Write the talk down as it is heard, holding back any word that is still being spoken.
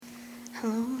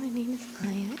Hello, my name is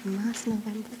Aya, and last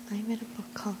November I read a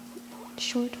book called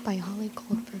Short by Holly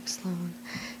Goldberg Sloan.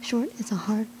 Short is a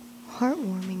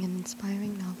heartwarming and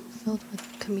inspiring novel filled with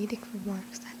comedic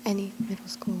remarks that any middle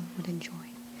schooler would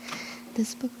enjoy.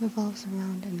 This book revolves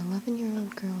around an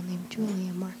 11-year-old girl named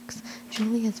Julia Marks.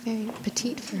 Julia is very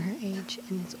petite for her age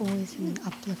and is always in an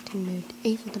uplifting mood,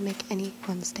 able to make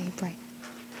anyone's day bright.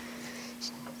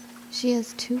 She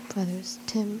has two brothers,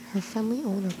 Tim, her friendly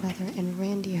older brother, and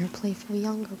Randy, her playful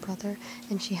younger brother,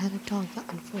 and she had a dog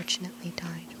that unfortunately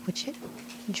died, which hit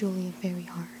Julia very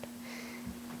hard.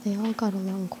 They all got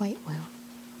along quite well.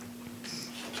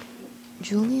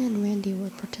 Julia and Randy were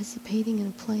participating in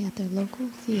a play at their local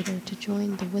theater to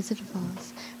join The Wizard of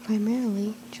Oz.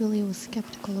 Primarily, Julia was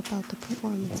skeptical about the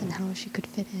performance and how she could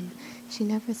fit in. She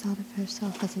never thought of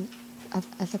herself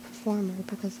as a performer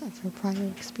because of her prior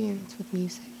experience with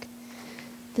music.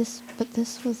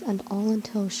 This was all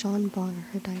until Sean Bonner,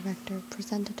 her director,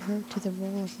 presented her to the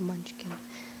role of Munchkin.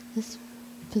 This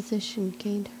position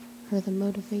gained her the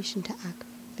motivation to act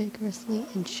vigorously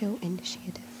and show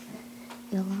initiative.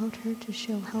 It allowed her to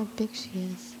show how big she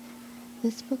is.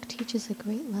 This book teaches a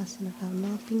great lesson about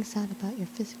not being sad about your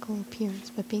physical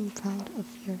appearance, but being proud of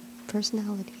your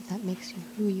personality that makes you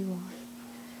who you are.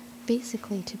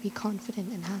 Basically, to be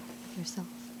confident and happy with yourself.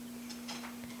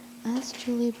 As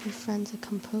Julia befriends a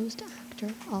composed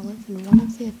actor, Olive, and one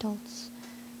of the adults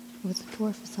was a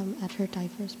dwarfism at her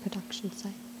diverse production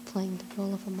site, playing the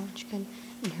role of a munchkin,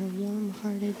 and her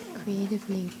warm-hearted, creative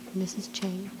neighbor, Mrs.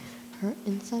 Chang, her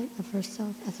insight of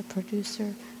herself as a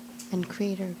producer and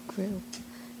creator grew.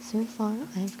 So far,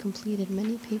 I have completed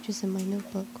many pages in my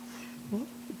notebook,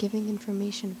 giving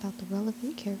information about the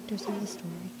relevant characters in the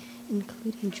story,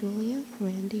 including Julia,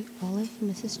 Randy, Olive,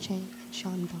 Mrs. Chang, and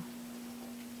Sean Bond.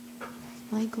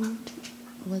 My goal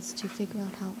was to figure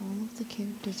out how all of the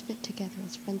characters fit together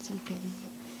as friends and family,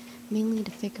 mainly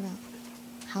to figure out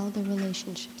how the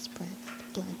relationships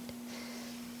blend.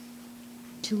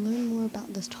 To learn more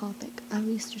about this topic, I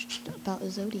researched about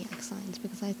zodiac signs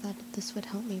because I thought this would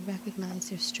help me recognize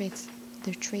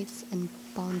their traits and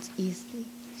bonds easily.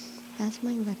 As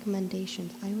my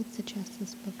recommendations, I would suggest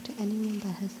this book to anyone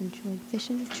that has enjoyed Fish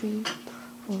in a Tree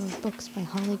or books by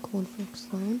Holly Goldberg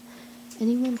Sloan,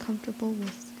 anyone comfortable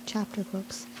with chapter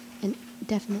books, and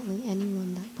definitely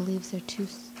anyone that believes they're too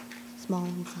small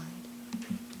inside.